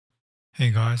Hey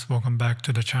guys, welcome back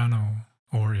to the channel.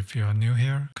 Or if you are new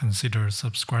here, consider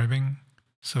subscribing.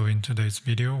 So in today's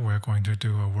video, we're going to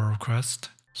do a world quest.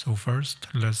 So first,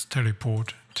 let's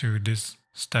teleport to this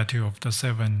statue of the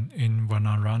Seven in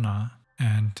Vanarana.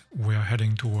 And we are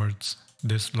heading towards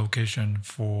this location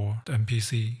for the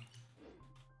NPC.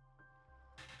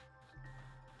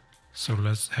 So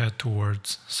let's head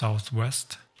towards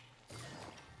southwest,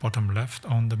 bottom left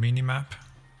on the minimap.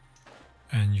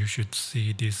 And you should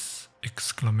see this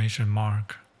exclamation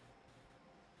mark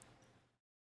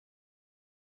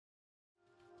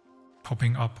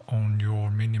popping up on your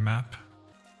minimap.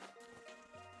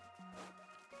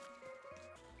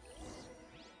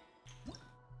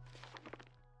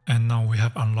 And now we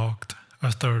have unlocked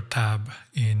a third tab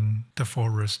in the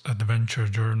Forest Adventure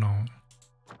Journal.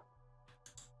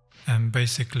 And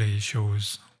basically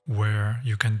shows where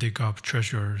you can dig up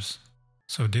treasures.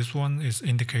 So this one is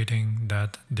indicating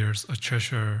that there's a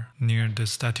treasure near the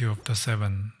Statue of the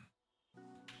Seven.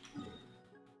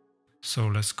 So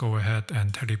let's go ahead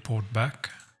and teleport back.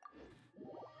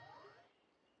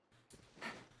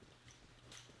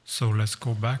 So let's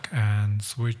go back and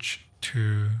switch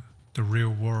to the real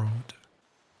world.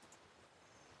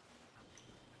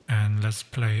 And let's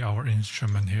play our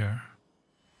instrument here.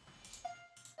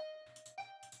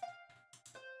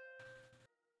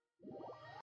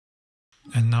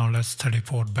 And now let's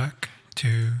teleport back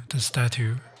to the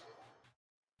statue.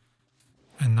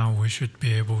 And now we should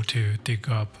be able to dig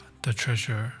up the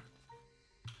treasure.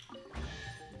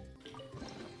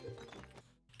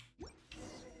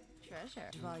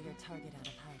 Draw your target out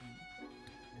of hiding.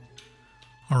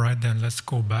 Alright, then let's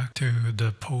go back to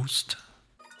the post.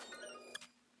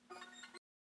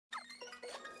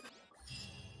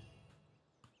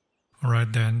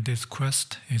 Alright, then this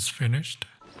quest is finished.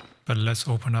 But let's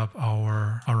open up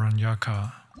our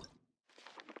Aranyaka.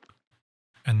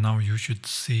 And now you should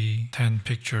see 10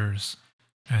 pictures.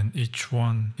 And each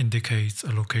one indicates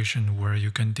a location where you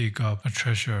can dig up a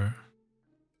treasure.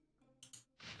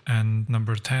 And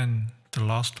number 10, the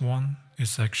last one,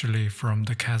 is actually from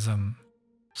the chasm.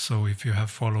 So if you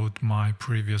have followed my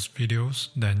previous videos,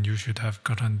 then you should have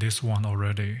gotten this one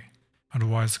already.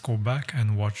 Otherwise, go back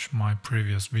and watch my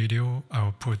previous video.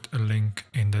 I'll put a link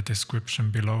in the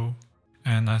description below.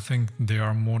 And I think there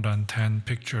are more than 10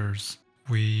 pictures.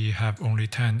 We have only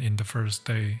 10 in the first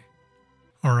day.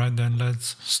 Alright, then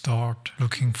let's start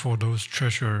looking for those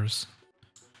treasures.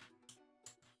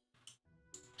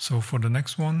 So for the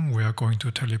next one, we are going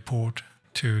to teleport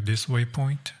to this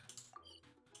waypoint.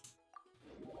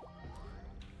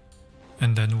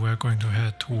 And then we're going to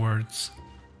head towards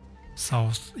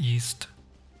southeast.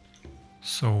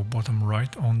 So bottom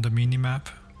right on the minimap.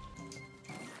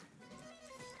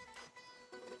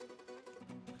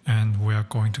 And we are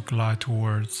going to glide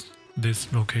towards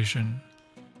this location.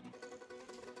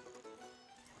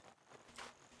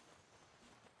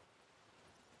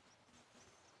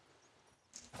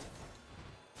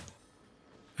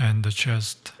 And the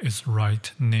chest is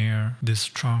right near this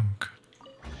trunk.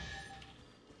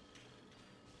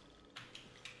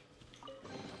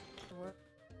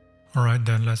 Alright,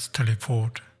 then let's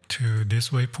teleport to this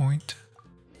waypoint.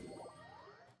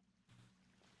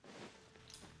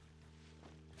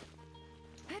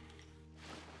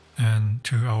 And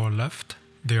to our left,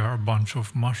 there are a bunch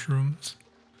of mushrooms.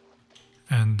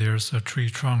 And there's a tree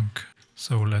trunk,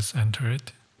 so let's enter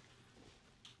it.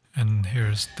 And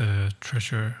here's the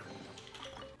treasure.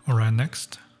 Alright,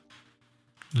 next,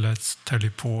 let's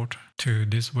teleport to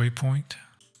this waypoint.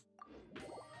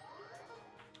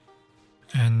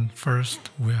 And first,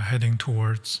 we are heading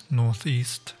towards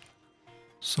northeast.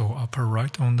 So upper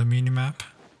right on the minimap.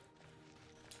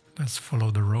 Let's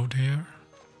follow the road here.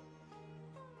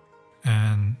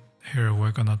 And here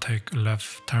we're gonna take a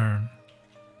left turn.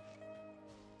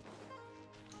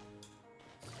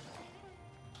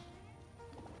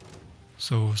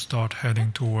 So start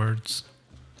heading towards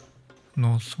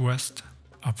northwest,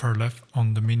 upper left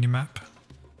on the minimap.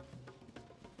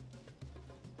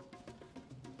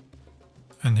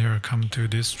 And here come to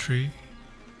this tree.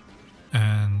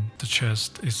 And the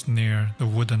chest is near the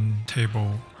wooden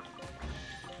table.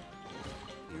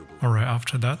 Alright,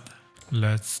 after that,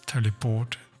 let's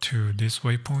teleport to this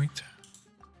waypoint.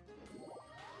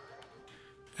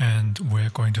 And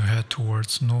we're going to head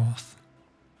towards north.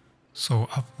 So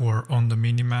upward on the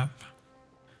minimap.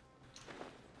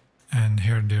 And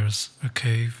here there's a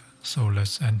cave, so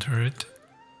let's enter it.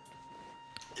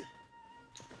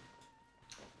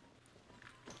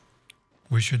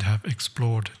 We should have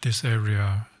explored this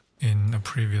area in a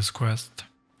previous quest.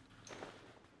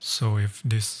 So if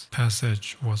this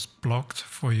passage was blocked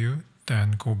for you,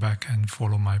 then go back and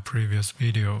follow my previous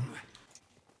video.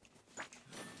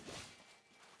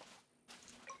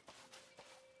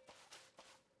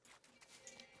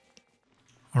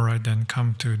 Alright, then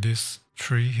come to this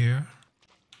tree here.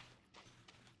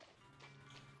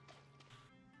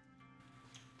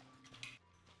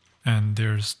 And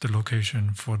there's the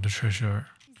location for the treasure.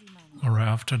 Alright,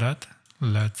 after that,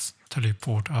 let's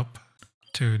teleport up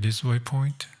to this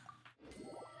waypoint.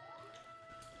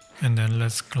 And then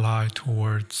let's glide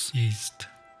towards east.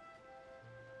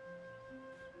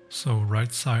 So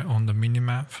right side on the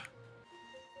minimap.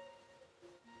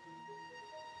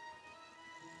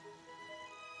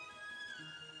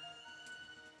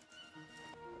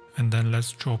 And then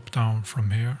let's drop down from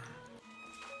here.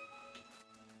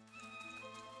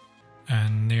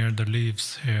 And near the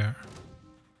leaves here,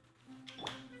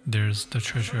 there's the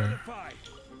treasure.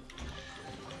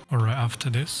 Alright,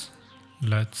 after this,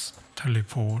 let's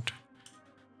teleport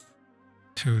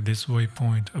to this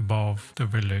waypoint above the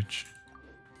village.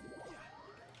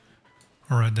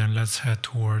 Alright, then let's head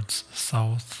towards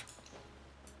south.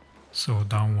 So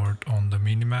downward on the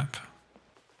minimap.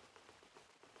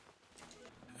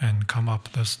 And come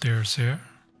up the stairs here.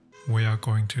 We are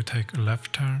going to take a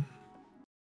left turn.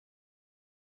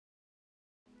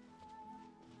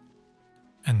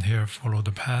 And here follow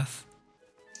the path.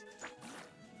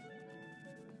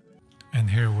 And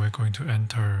here we're going to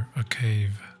enter a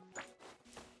cave.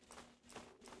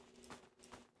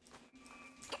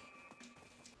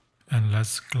 And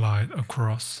let's glide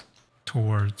across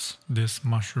towards this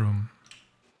mushroom.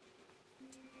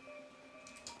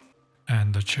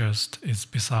 And the chest is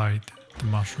beside the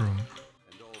mushroom.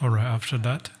 Alright, after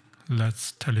that,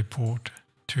 let's teleport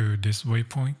to this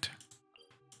waypoint.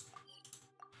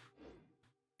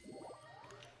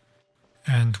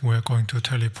 And we're going to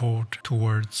teleport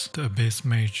towards the Abyss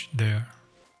Mage there.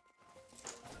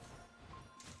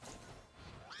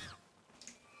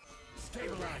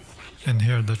 And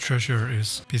here the treasure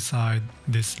is beside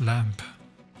this lamp.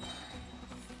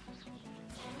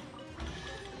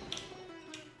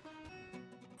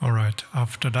 Alright,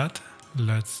 after that,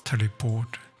 let's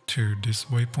teleport to this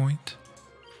waypoint.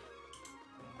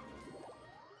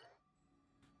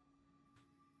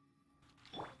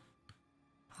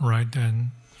 Right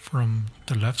then, from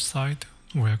the left side,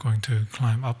 we're going to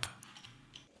climb up.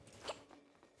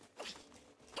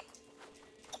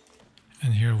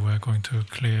 And here we're going to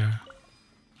clear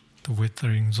the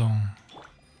withering zone.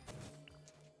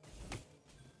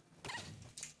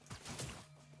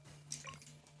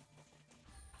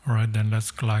 Alright, then let's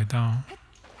glide down.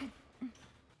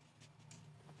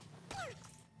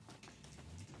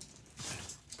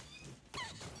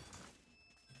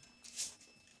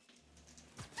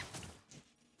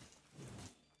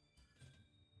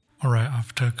 Alright,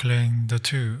 after clearing the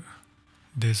two,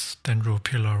 this dendro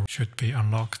pillar should be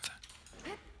unlocked.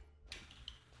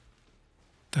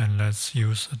 Then let's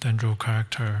use a dendro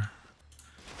character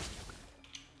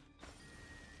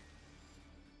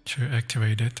to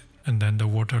activate it, and then the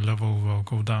water level will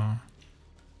go down.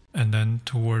 And then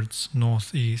towards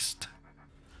northeast,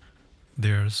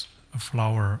 there's a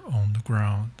flower on the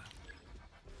ground.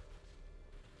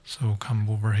 So come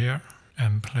over here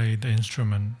and play the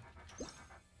instrument.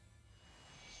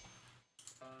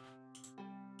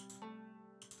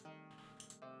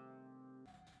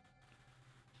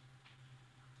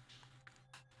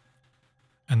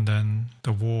 And then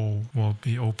the wall will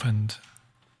be opened.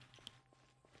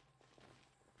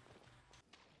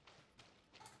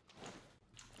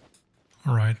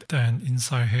 Alright, then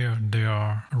inside here there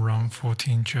are around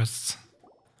 14 chests.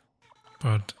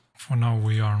 But for now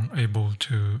we aren't able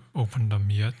to open them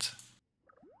yet.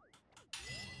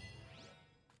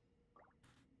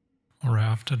 Alright,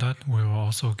 after that we will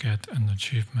also get an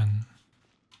achievement.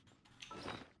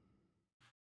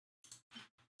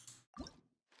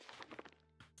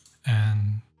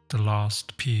 And the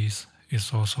last piece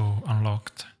is also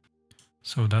unlocked.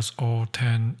 So that's all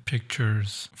 10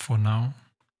 pictures for now.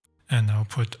 And I'll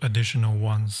put additional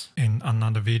ones in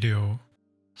another video.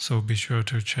 So be sure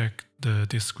to check the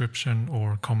description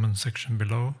or comment section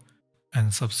below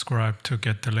and subscribe to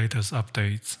get the latest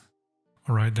updates.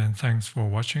 Alright then, thanks for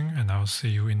watching and I'll see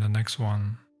you in the next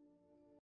one.